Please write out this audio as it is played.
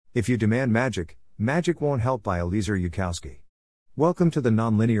If You Demand Magic, Magic Won't Help by Eliezer Yudkowsky. Welcome to the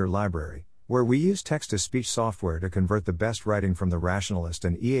Nonlinear Library, where we use text-to-speech software to convert the best writing from the Rationalist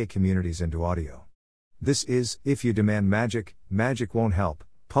and EA communities into audio. This is If You Demand Magic, Magic Won't Help,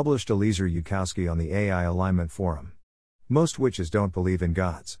 published Eliezer Yudkowsky on the AI Alignment Forum. Most witches don't believe in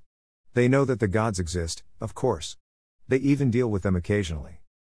gods. They know that the gods exist, of course. They even deal with them occasionally.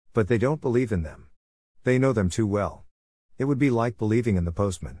 But they don't believe in them. They know them too well. It would be like believing in the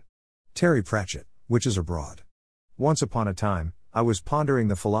postman. Terry Pratchett, Witches Abroad. Once upon a time, I was pondering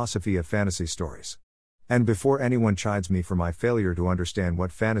the philosophy of fantasy stories. And before anyone chides me for my failure to understand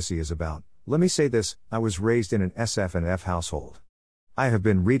what fantasy is about, let me say this: I was raised in an SF&F household. I have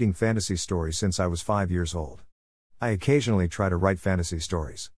been reading fantasy stories since I was 5 years old. I occasionally try to write fantasy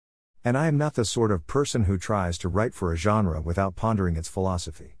stories. And I am not the sort of person who tries to write for a genre without pondering its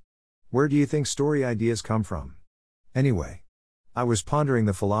philosophy. Where do you think story ideas come from? Anyway, I was pondering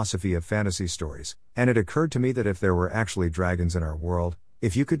the philosophy of fantasy stories, and it occurred to me that if there were actually dragons in our world,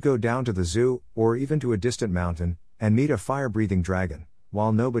 if you could go down to the zoo, or even to a distant mountain, and meet a fire-breathing dragon,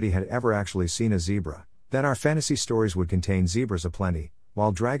 while nobody had ever actually seen a zebra, then our fantasy stories would contain zebras aplenty,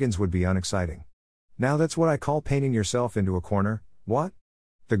 while dragons would be unexciting. Now that's what I call painting yourself into a corner. What?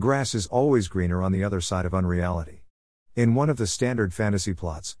 The grass is always greener on the other side of unreality. In one of the standard fantasy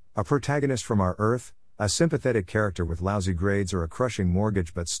plots, a protagonist from our Earth, a sympathetic character with lousy grades or a crushing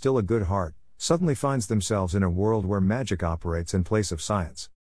mortgage but still a good heart, suddenly finds themselves in a world where magic operates in place of science.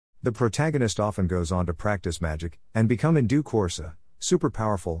 The protagonist often goes on to practice magic, and become in due course a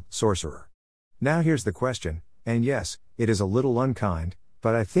superpowerful sorcerer. Now here's the question, and yes, it is a little unkind,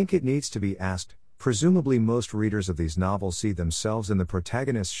 but I think it needs to be asked. Presumably most readers of these novels see themselves in the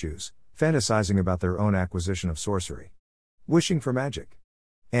protagonist's shoes, fantasizing about their own acquisition of sorcery. Wishing for magic.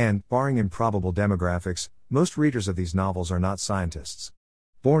 And, barring improbable demographics, most readers of these novels are not scientists.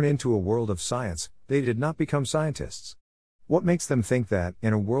 Born into a world of science, they did not become scientists. What makes them think that,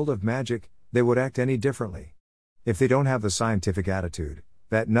 in a world of magic, they would act any differently? If they don't have the scientific attitude,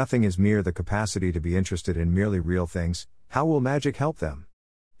 that nothing is mere the capacity to be interested in merely real things, how will magic help them?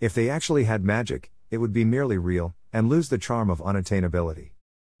 If they actually had magic, it would be merely real, and lose the charm of unattainability.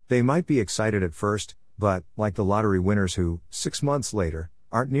 They might be excited at first, but, like the lottery winners who, 6 months later,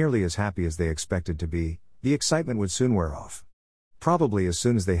 aren't nearly as happy as they expected to be, the excitement would soon wear off. Probably as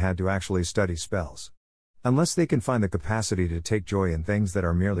soon as they had to actually study spells. Unless they can find the capacity to take joy in things that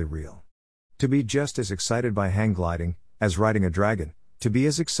are merely real. To be just as excited by hang gliding, as riding a dragon, to be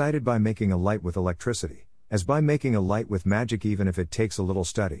as excited by making a light with electricity, as by making a light with magic even if it takes a little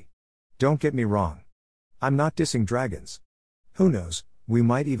study. Don't get me wrong. I'm not dissing dragons. Who knows, we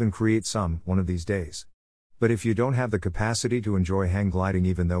might even create some, one of these days. But if you don't have the capacity to enjoy hang gliding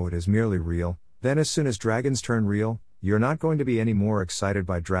even though it is merely real, then as soon as dragons turn real, you're not going to be any more excited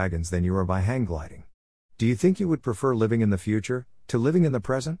by dragons than you are by hang gliding. Do you think you would prefer living in the future, to living in the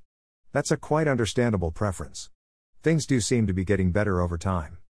present? That's a quite understandable preference. Things do seem to be getting better over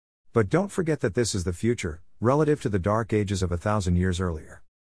time. But don't forget that this is the future, relative to the dark ages of 1,000 years earlier.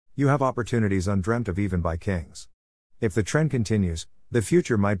 You have opportunities undreamt of even by kings. If the trend continues, the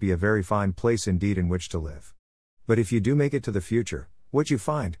future might be a very fine place indeed in which to live. But if you do make it to the future, what you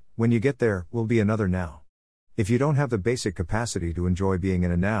find, when you get there, will be another now. If you don't have the basic capacity to enjoy being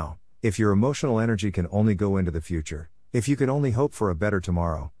in a now, if your emotional energy can only go into the future, if you can only hope for a better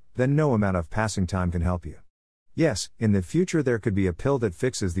tomorrow, then no amount of passing time can help you. Yes, in the future there could be a pill that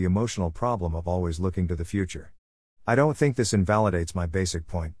fixes the emotional problem of always looking to the future. I don't think this invalidates my basic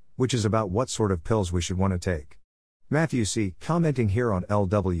point, which is about what sort of pills we should want to take. Matthew C., commenting here on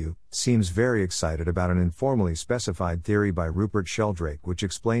LW, seems very excited about an informally specified theory by Rupert Sheldrake which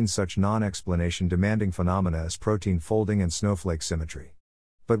explains such non-explanation demanding phenomena as protein folding and snowflake symmetry.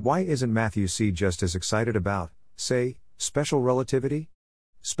 But why isn't Matthew C. just as excited about, say, special relativity?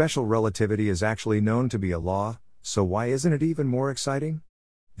 Special relativity is actually known to be a law, so why isn't it even more exciting?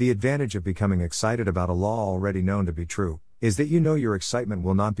 The advantage of becoming excited about a law already known to be true, is that you know your excitement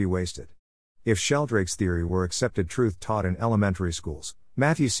will not be wasted. If Sheldrake's theory were accepted truth taught in elementary schools,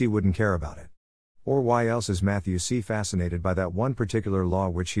 Matthew C. wouldn't care about it. Or why else is Matthew C. fascinated by that one particular law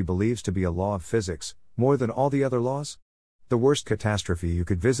which he believes to be a law of physics, more than all the other laws? The worst catastrophe you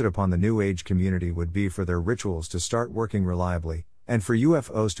could visit upon the New Age community would be for their rituals to start working reliably, and for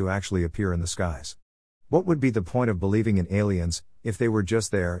UFOs to actually appear in the skies. What would be the point of believing in aliens, if they were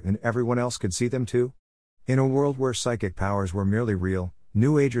just there and everyone else could see them too? In a world where psychic powers were merely real,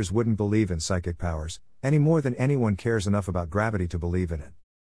 New Agers wouldn't believe in psychic powers, any more than anyone cares enough about gravity to believe in it.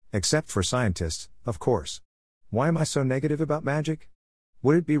 Except for scientists, of course. Why am I so negative about magic?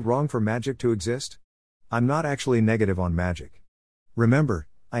 Would it be wrong for magic to exist? I'm not actually negative on magic. Remember,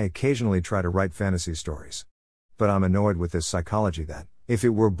 I occasionally try to write fantasy stories. But I'm annoyed with this psychology that, if it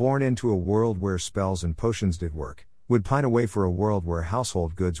were born into a world where spells and potions did work, would pine away for a world where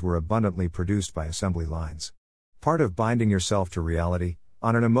household goods were abundantly produced by assembly lines. Part of binding yourself to reality,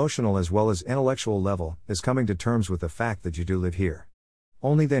 on an emotional as well as intellectual level, is coming to terms with the fact that you do live here.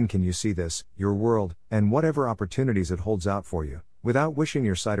 Only then can you see this, your world, and whatever opportunities it holds out for you, without wishing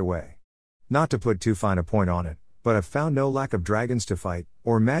your sight away. Not to put too fine a point on it, but I've found no lack of dragons to fight,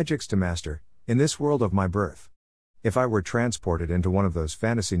 or magics to master, in this world of my birth. If I were transported into one of those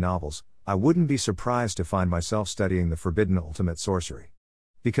fantasy novels, I wouldn't be surprised to find myself studying the forbidden ultimate sorcery.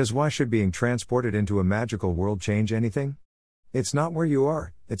 Because why should being transported into a magical world change anything? It's not where you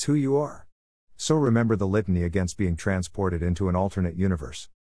are, it's who you are. So remember the litany against being transported into an alternate universe.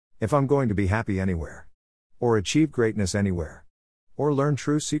 If I'm going to be happy anywhere, or achieve greatness anywhere, or learn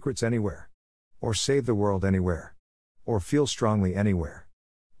true secrets anywhere, or save the world anywhere, or feel strongly anywhere,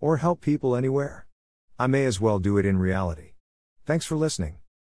 or help people anywhere, I may as well do it in reality. Thanks for listening.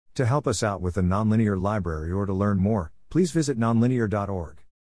 To help us out with the Nonlinear Library or to learn more, please visit nonlinear.org.